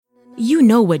You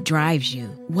know what drives you,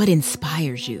 what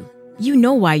inspires you. You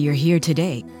know why you're here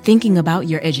today, thinking about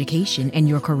your education and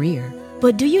your career.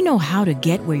 But do you know how to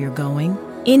get where you're going?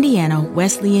 Indiana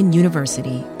Wesleyan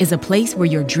University is a place where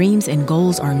your dreams and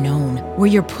goals are known, where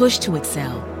you're pushed to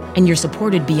excel, and you're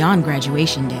supported beyond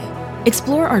graduation day.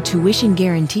 Explore our tuition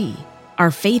guarantee,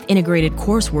 our faith-integrated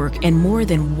coursework, and more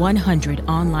than 100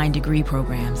 online degree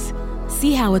programs.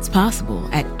 See how it's possible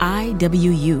at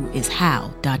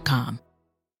iwuishow.com.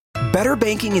 Better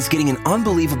Banking is getting an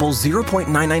unbelievable 0.99%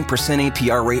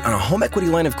 APR rate on a home equity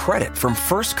line of credit from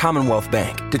First Commonwealth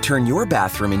Bank to turn your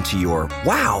bathroom into your,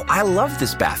 wow, I love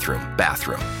this bathroom.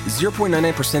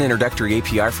 0.99% introductory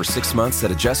APR for 6 months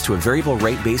that adjusts to a variable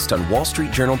rate based on Wall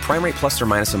Street Journal prime rate plus or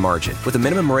minus a margin, with a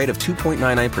minimum rate of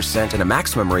 2.99% and a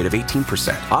maximum rate of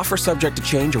 18%. Offer subject to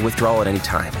change or withdrawal at any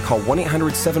time. Call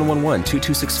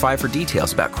 1-800-711-2265 for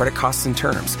details about credit costs and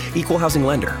terms. Equal housing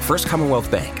lender. First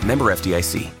Commonwealth Bank. Member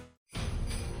FDIC.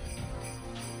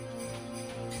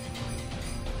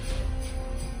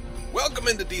 Welcome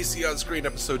into DC On Screen,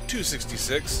 episode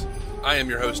 266. I am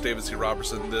your host, David C.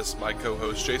 Robertson. This, my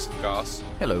co-host, Jason Goss.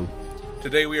 Hello.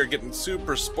 Today we are getting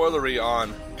super spoilery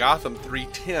on Gotham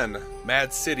 310,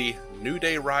 Mad City, New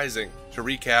Day Rising. To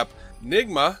recap,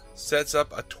 Nigma sets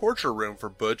up a torture room for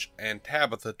Butch and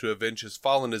Tabitha to avenge his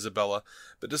fallen Isabella,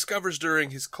 but discovers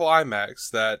during his climax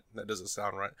that doesn't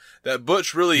sound right, that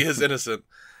Butch really is innocent.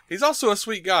 He's also a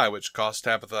sweet guy, which costs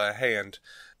Tabitha a hand.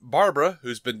 Barbara,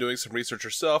 who's been doing some research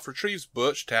herself, retrieves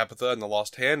Butch, Tabitha, and the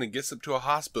lost hand and gets them to a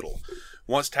hospital.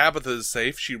 Once Tabitha is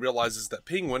safe, she realizes that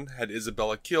Penguin had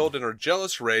Isabella killed in her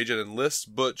jealous rage and enlists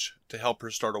Butch to help her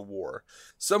start a war.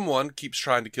 Someone keeps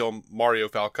trying to kill Mario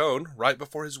Falcone right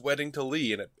before his wedding to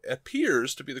Lee, and it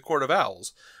appears to be the Court of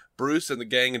Owls. Bruce and the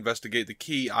gang investigate the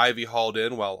key Ivy hauled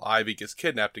in while Ivy gets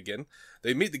kidnapped again.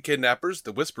 They meet the kidnappers,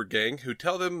 the Whisper Gang, who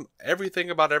tell them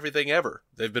everything about everything ever.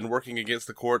 They've been working against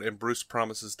the court, and Bruce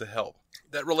promises to help.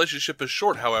 That relationship is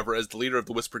short, however, as the leader of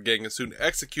the Whisper Gang is soon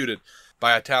executed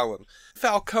by a Talon.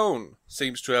 Falcone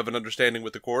seems to have an understanding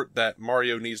with the court that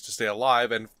Mario needs to stay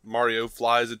alive, and Mario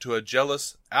flies into a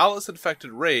jealous,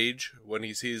 Alice-infected rage when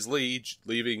he sees Lee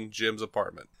leaving Jim's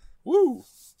apartment. Woo!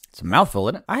 It's a mouthful,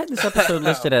 isn't it? I had this episode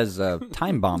listed as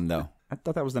Time Bomb, though. I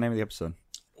thought that was the name of the episode.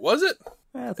 Was it?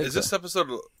 Yeah, I think Was this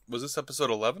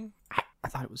episode 11? I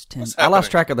thought it was 10. I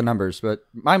lost track of the numbers, but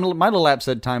my little app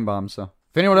said Time Bomb, so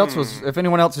if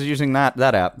anyone else is using that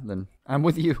app, then I'm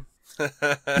with you.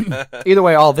 Either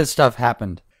way, all this stuff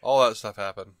happened. All that stuff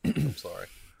happened. I'm sorry.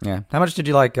 Yeah. How much did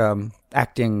you like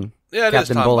acting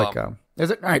Captain Bullock? Bomb.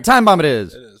 Is it? All right, Time Bomb it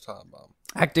is. It is Time Bomb.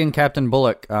 Acting Captain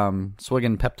Bullock,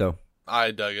 swigging Pepto.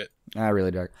 I dug it. I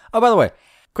really dug it. Oh, by the way,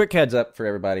 quick heads up for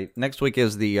everybody. Next week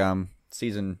is the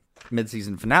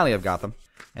mid-season finale of Gotham,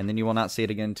 and then you will not see it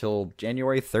again until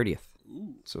January 30th.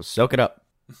 Ooh. So soak it up.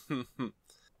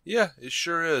 Yeah, it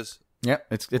sure is. Yep,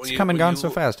 it's come and gone so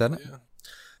fast, hasn't it? Yeah,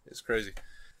 it's crazy.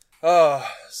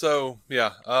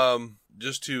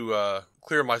 Just to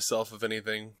clear myself of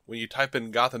anything, when you type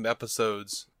in Gotham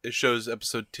episodes, it shows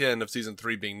episode 10 of season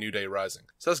 3 being New Day Rising.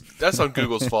 So that's on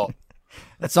Google's fault.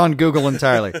 That's on Google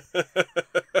entirely.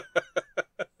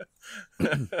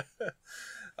 By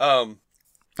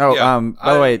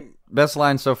the way, best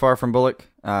line so far from Bullock.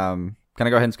 Can I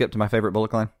go ahead and skip to my favorite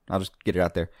Bullock line? I'll just get it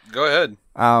out there. Go ahead.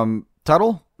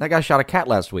 Tuttle, that guy shot a cat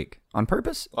last week. On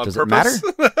purpose? Does it matter?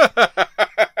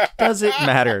 Does it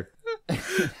matter? Yeah,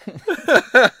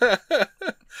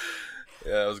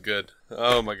 that was good.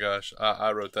 Oh my gosh.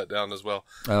 I wrote that down as well.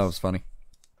 Oh, it was funny.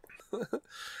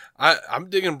 I'm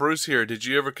digging Bruce here. Did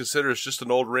you ever consider it's just an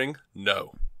old ring?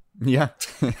 No. Yeah.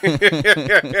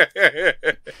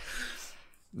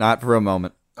 Not for a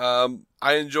moment. I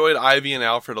enjoyed Ivy and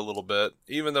Alfred a little bit,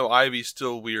 even though Ivy's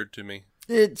still weird to me.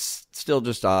 It's still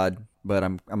just odd, but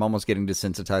I'm almost getting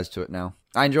desensitized to it now.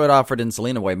 I enjoyed Alfred and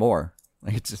Selena way more.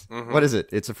 Like it's just, What is it?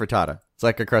 It's a frittata. It's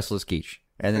like a crustless quiche.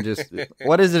 And then just,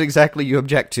 what is it exactly you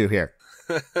object to here?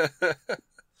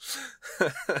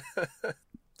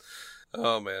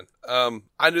 Oh man.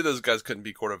 I knew those guys couldn't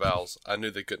be Court of Owls. I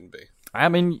knew they couldn't be. I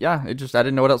mean, yeah, I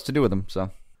didn't know what else to do with them,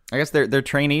 so. I guess they're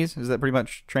trainees. Is that pretty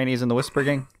much trainees in the Whisper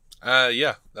Gang?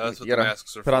 Yeah, that's what the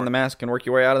masks are for. Put on the mask and work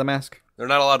your way out of the mask. They're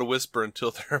not allowed to whisper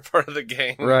until they're a part of the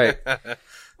gang. Right.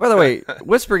 By the way,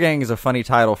 Whisper Gang is a funny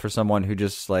title for someone who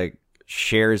just, like,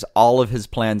 shares all of his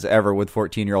plans ever with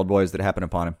 14-year-old boys that happen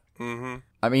upon him. Mm-hmm.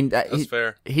 I mean, that's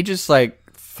fair. He just,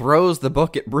 like, throws the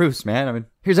book at Bruce, man. I mean,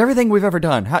 here's everything we've ever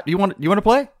done. Do you want to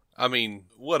play? I mean,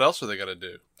 what else are they going to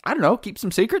do? I don't know. Keep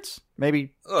some secrets.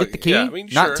 Maybe get the key. Yeah, I mean,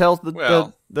 not sure. tell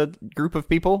the group of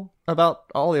people about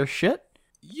all their shit.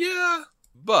 Yeah,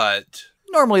 but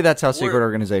normally that's how secret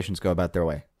organizations go about their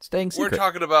way. staying secret. We're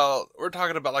talking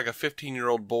about like a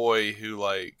 15-year-old boy who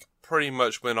like pretty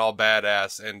much went all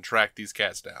badass and tracked these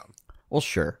cats down. Well,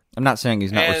 sure. I'm not saying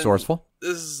he's not resourceful.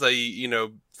 This is a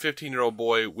 15-year-old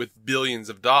boy with billions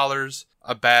of dollars,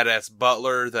 a badass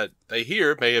butler that they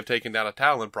hear may have taken down a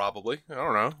Talon. Probably, I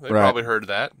don't know. They probably heard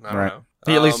that. I don't know.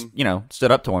 He at least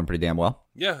stood up to one pretty damn well.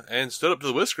 Yeah, and stood up to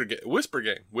the Whisker Gang.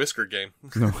 The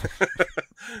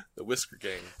Whisker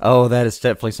Gang. Oh, that is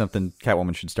definitely something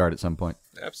Catwoman should start at some point.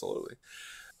 Absolutely.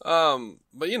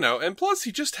 But and plus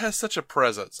he just has such a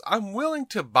presence. I'm willing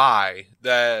to buy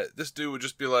that this dude would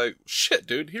just be like, shit,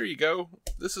 dude, here you go.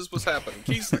 This is what's happening.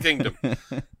 Keys to the kingdom.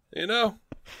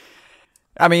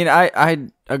 I mean, I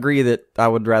agree that I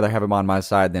would rather have him on my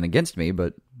side than against me,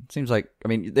 but it seems like, I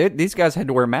mean, these guys had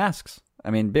to wear masks. I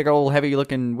mean, big old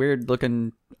heavy-looking,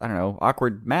 weird-looking, I don't know,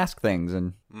 awkward mask things,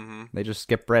 and they just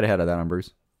skipped right ahead of that on Bruce.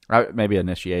 Maybe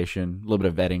initiation, a little bit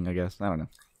of vetting, I guess. I don't know.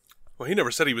 Well, he never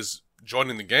said he was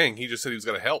joining the gang. He just said he was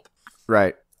going to help.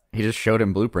 Right. He just showed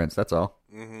him blueprints, that's all.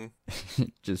 Mm-hmm.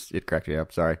 It cracked me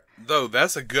up, sorry. Though,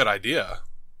 that's a good idea,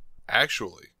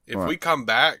 actually. If we come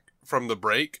back from the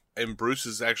break and Bruce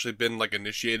has actually been, like,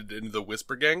 initiated into the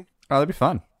Whisper Gang. Oh, that'd be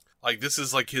fun. Like, this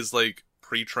is, like, his, like,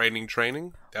 pre-training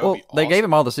training. That would be awesome. They gave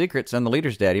him all the secrets, and the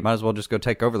leader's dead. He might as well just go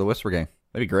take over the Whisper Gang.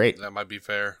 That'd be great. That might be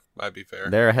fair.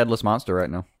 They're a headless monster right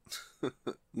now.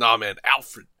 Nah, man.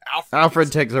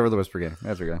 Alfred takes over the Whisper Gang.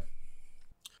 That's our guy.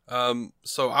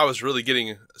 So I was really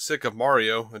getting sick of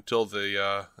Mario until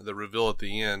the reveal at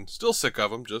the end. Still sick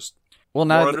of him, just more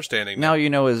understanding. Now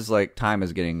his like time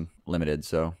is getting limited,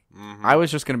 so I was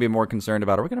just going to be more concerned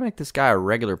about, are we going to make this guy a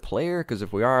regular player? Because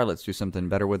if we are, let's do something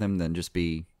better with him than just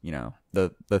be,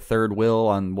 the third wheel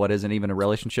on what isn't even a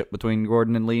relationship between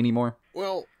Gordon and Lee anymore.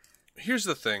 Well, here's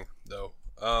the thing, though.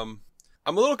 I'm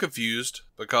a little confused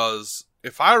because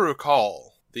if I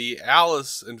recall, the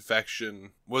Alice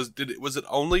infection was it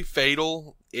only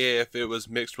fatal if it was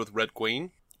mixed with Red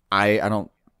Queen? I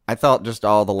thought just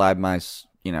all the lab mice,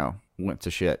 went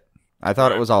to shit. I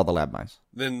thought it was all the lab mice.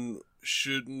 Then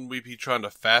shouldn't we be trying to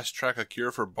fast track a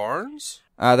cure for Barnes?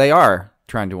 They are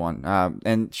trying to one.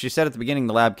 And she said at the beginning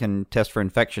the lab can test for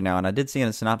infection now. And I did see in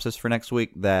a synopsis for next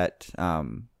week that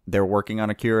they're working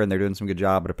on a cure and they're doing some good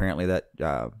job. But apparently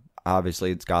that obviously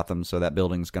it's Gotham, so that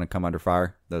building's going to come under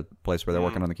fire, the place where they're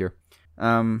working on the cure.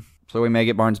 So we may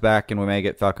get Barnes back and we may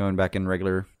get Falcone back in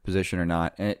regular position or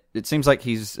not. And it seems like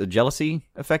he's a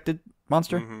jealousy-affected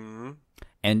monster. Mm-hmm.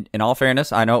 And in all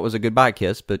fairness, I know it was a goodbye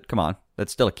kiss, but come on,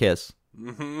 that's still a kiss.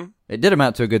 Mm-hmm. It did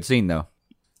amount to a good scene, though.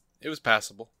 It was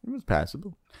passable. It was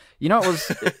passable. It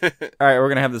was... All right, we're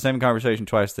going to have the same conversation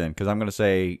twice then, because I'm going to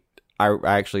say I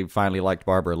actually finally liked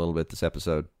Barbara a little bit this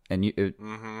episode. And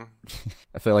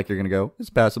I feel like you're going to go,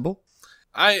 it's passable.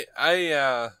 I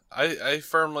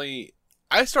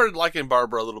started liking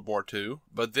Barbara a little more, too.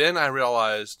 But then I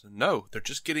realized, no, they're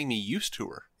just getting me used to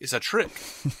her. It's a trick.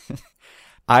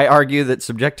 I argue that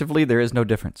subjectively there is no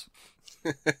difference.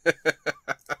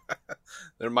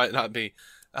 There might not be.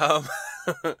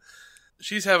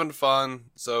 She's having fun,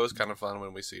 so it's kind of fun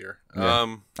when we see her.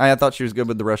 Yeah. I thought she was good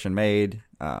with the Russian maid.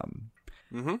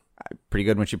 Pretty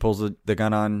good when she pulls the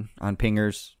gun on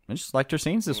Pingers. I just liked her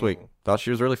scenes this week. Thought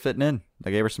she was really fitting in.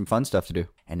 They gave her some fun stuff to do.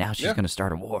 And now she's going to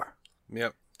start a war.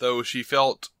 Yep. Though she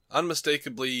felt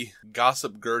unmistakably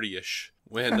Gossip Gertie-ish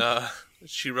when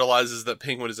she realizes that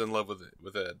Penguin is in love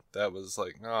with Ed. That was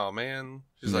like, oh man.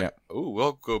 She's like, oh,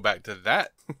 we'll go back to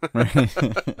that.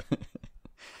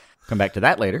 Come back to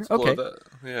that later. Okay.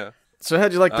 Yeah. So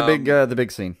how'd you like the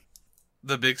big scene?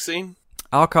 The big scene?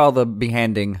 I'll call the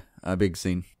behanding a big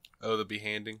scene. Oh, the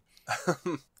behanding.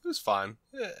 It was fine.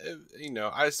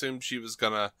 I assumed she was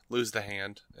gonna lose the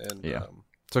hand, and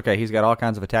it's okay. He's got all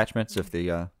kinds of attachments if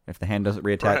the hand doesn't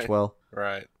reattach well.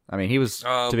 Right. I mean, he was,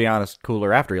 to be honest,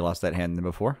 cooler after he lost that hand than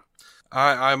before.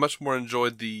 I much more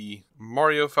enjoyed the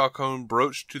Mario Falcone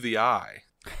brooch to the eye.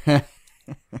 That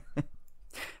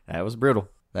was brutal.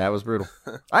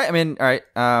 I mean, all right.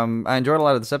 I enjoyed a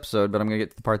lot of this episode, but I'm gonna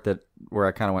get to the part where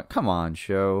I kind of went, "Come on,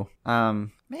 show,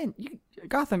 man,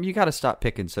 Gotham, you got to stop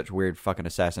picking such weird fucking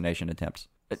assassination attempts."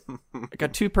 Like a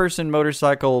 2-person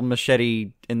motorcycle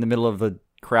machete in the middle of a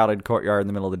crowded courtyard in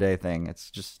the middle of the day thing.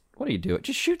 It's just, what do you do?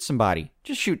 Just shoot somebody.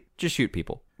 Just shoot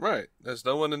people. Right. There's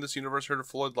no one in this universe heard of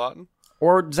Floyd Lawton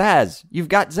or Zaz. You've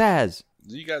got Zaz.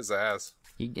 You got Zaz.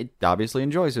 He obviously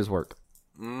enjoys his work.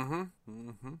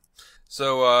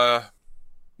 So,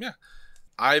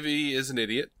 Ivy is an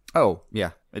idiot. Oh,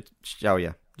 yeah.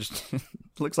 Just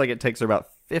looks like it takes her about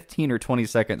 15 or 20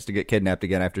 seconds to get kidnapped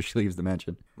again after she leaves the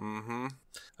mansion. Mm-hmm.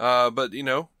 But,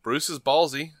 Bruce is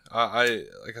ballsy.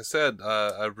 Like I said,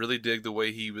 I really dig the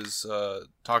way he was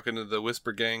talking to the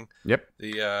Whisper Gang. Yep.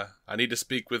 I need to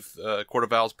speak with Court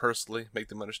of Owls personally, make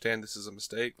them understand this is a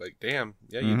mistake. Like, damn,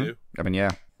 yeah, you do. I mean,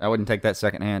 yeah, I wouldn't take that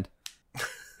second hand.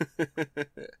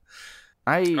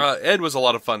 Ed was a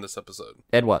lot of fun this episode.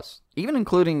 Ed was. Even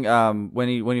including when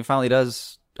he finally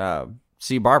does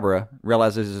see Barbara,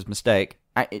 realizes his mistake.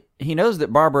 He knows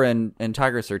that Barbara and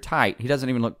Tigress are tight. He doesn't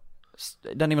even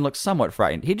look somewhat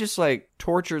frightened. He just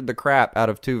tortured the crap out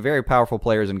of two very powerful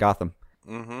players in Gotham.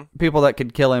 Mm-hmm. People that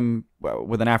could kill him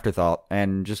with an afterthought,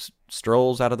 and just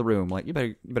strolls out of the room like, you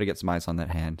better get some ice on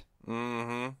that hand.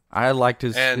 Mm-hmm. I liked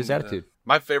his attitude.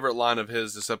 My favorite line of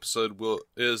his this episode will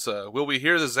we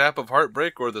hear the zap of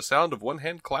heartbreak or the sound of one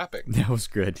hand clapping? That was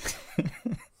good.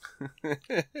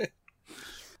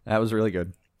 That was really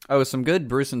good. Oh, some good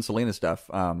Bruce and Selena stuff.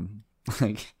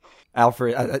 Like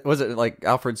Alfred, was it like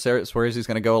Alfred swears he's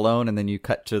going to go alone, and then you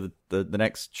cut to the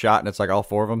next shot, and it's like all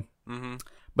four of them. Mm-hmm.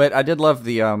 But I did love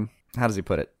the how does he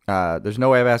put it? There's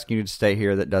no way of asking you to stay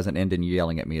here that doesn't end in you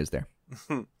yelling at me, is there?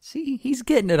 See, he's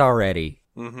getting it already.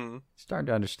 Mm-hmm. Starting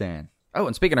to understand. Oh,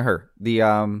 and speaking of her, the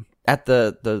at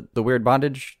the weird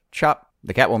bondage shop,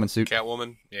 the Catwoman suit.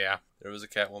 Catwoman, yeah, there was a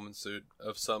Catwoman suit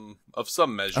of some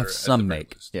measure, of some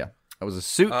make. Yeah, it was a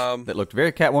suit that looked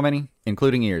very Catwoman-y,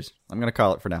 including ears. I'm gonna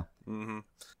call it for now. Mm-hmm.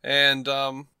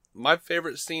 And my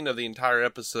favorite scene of the entire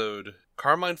episode: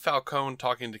 Carmine Falcone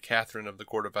talking to Catherine of the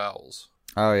Court of Owls.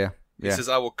 Oh yeah. He says,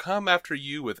 "I will come after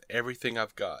you with everything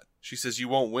I've got." She says, "You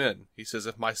won't win." He says,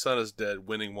 "If my son is dead,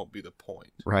 winning won't be the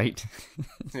point." Right.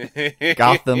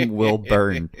 Gotham will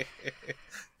burn.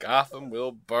 Gotham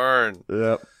will burn.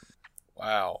 Yep.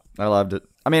 Wow. I loved it.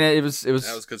 I mean, it was that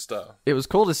was good stuff. It was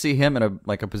cool to see him in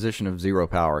a position of zero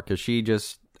power, because she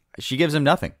gives him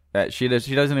nothing. She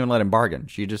doesn't even let him bargain.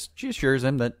 She assures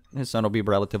him that his son will be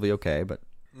relatively okay, but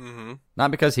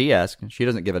not because he asked. She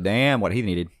doesn't give a damn what he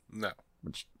needed. No.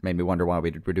 Which made me wonder why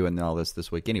we're doing all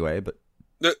this week anyway, but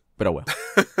oh well.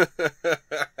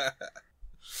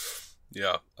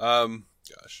 Yeah.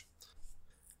 Gosh.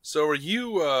 So are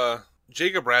you,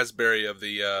 Jacob Raspberry of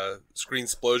the Screen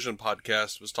Explosion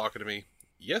podcast was talking to me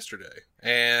yesterday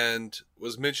and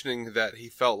was mentioning that he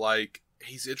felt like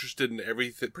he's interested in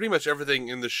everything, pretty much everything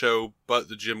in the show but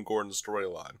the Jim Gordon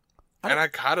storyline. And I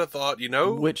kind of thought,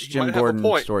 which Jim Gordon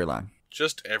storyline?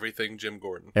 Just everything Jim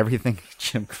Gordon. Everything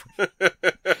Jim Gordon.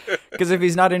 Because if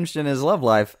he's not interested in his love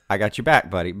life, I got your back,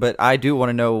 buddy. But I do want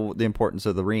to know the importance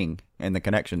of the ring and the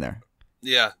connection there.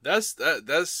 Yeah, that's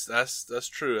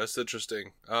true. That's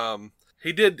interesting.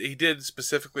 He did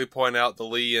specifically point out the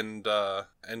Lee and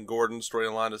Gordon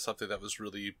storyline as something that was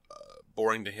really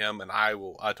boring to him, and I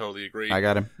totally agree. I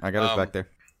got him. I got his back there.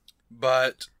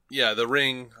 But yeah, the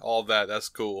ring, all that's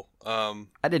cool.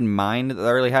 I didn't mind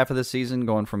the early half of the season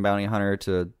going from bounty hunter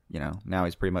to, now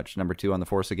he's pretty much number 2 on the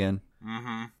force again.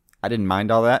 Mm-hmm. I didn't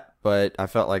mind all that, but I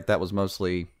felt like that was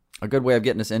mostly a good way of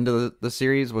getting us into the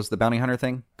series was the bounty hunter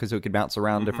thing, because we could bounce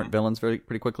around different villains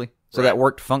pretty quickly. So that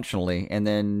worked functionally. And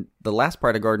then the last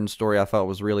part of Gordon's story I felt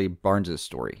was really Barnes's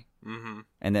story. Mm-hmm.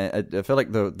 And then I feel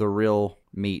like the real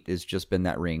meat has just been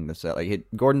that ring.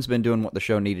 Gordon's been doing what the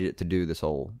show needed it to do this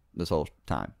whole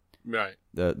time. Right.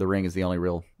 The ring is the only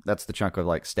real. That's the chunk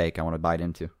of steak I want to bite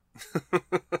into.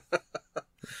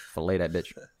 Fillet that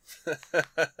bitch.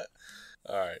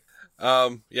 All right.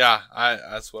 Yeah.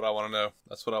 That's what I want to know.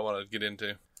 That's what I want to get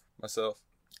into myself.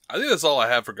 I think that's all I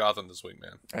have for Gotham this week,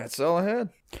 man. That's all I had.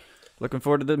 Looking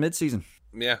forward to the mid-season.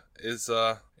 Yeah, it's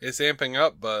amping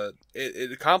up, but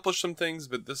it accomplished some things.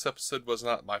 But this episode was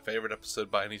not my favorite episode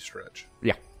by any stretch.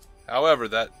 Yeah. However,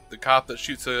 the cop that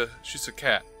shoots a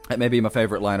cat. That may be my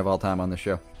favorite line of all time on the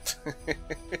show.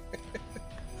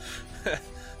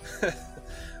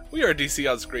 We are DC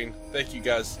On Screen. Thank you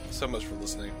guys so much for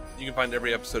listening. You can find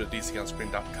every episode at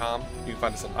DCOnScreen.com. You can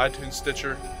find us on iTunes,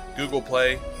 Stitcher, Google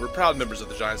Play. We're proud members of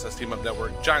the Giants Has Team Up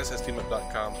Network,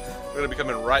 GiantsHasTeamUp.com. We're going to be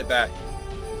coming right back.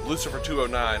 Lucifer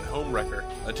 209, Homewrecker.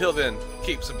 Until then,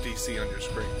 keep some DC on your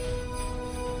screen.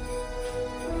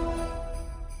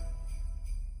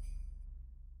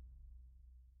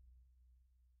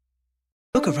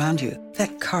 Look around you.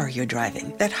 That car you're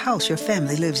driving, that house your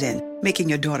family lives in, making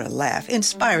your daughter laugh,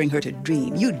 inspiring her to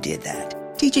dream. You did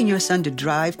that. Teaching your son to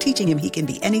drive, teaching him he can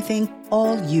be anything,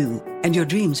 all you. And your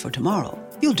dreams for tomorrow,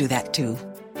 you'll do that too.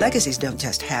 Legacies don't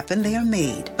just happen, they are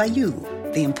made by you.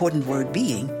 The important word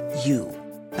being you.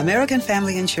 American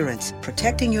Family Insurance,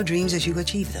 protecting your dreams as you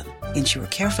achieve them. Insure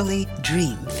carefully,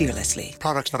 dream fearlessly.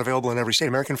 Products not available in every state.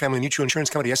 American Family Mutual Insurance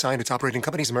Company, SI, and its operating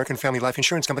companies. American Family Life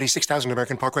Insurance Company, 6000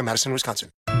 American Parkway, Madison, Wisconsin.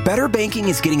 Better Banking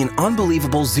is getting an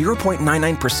unbelievable 0.99%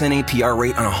 APR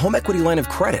rate on a home equity line of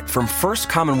credit from First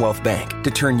Commonwealth Bank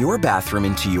to turn your bathroom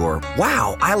into your,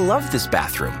 wow, I love this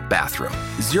bathroom.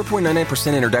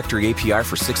 0.99% introductory APR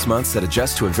for 6 months that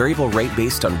adjusts to a variable rate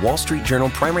based on Wall Street Journal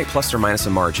prime rate plus or minus a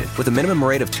margin, with a minimum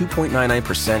rate of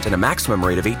 2.99% and a maximum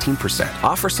rate of 18%.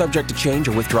 Offer subject to change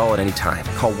or withdrawal at any time.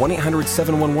 Call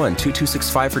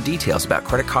 1-800-711-2265 for details about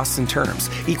credit costs and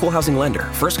terms. Equal housing lender.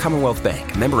 First Commonwealth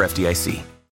Bank. Member FDIC.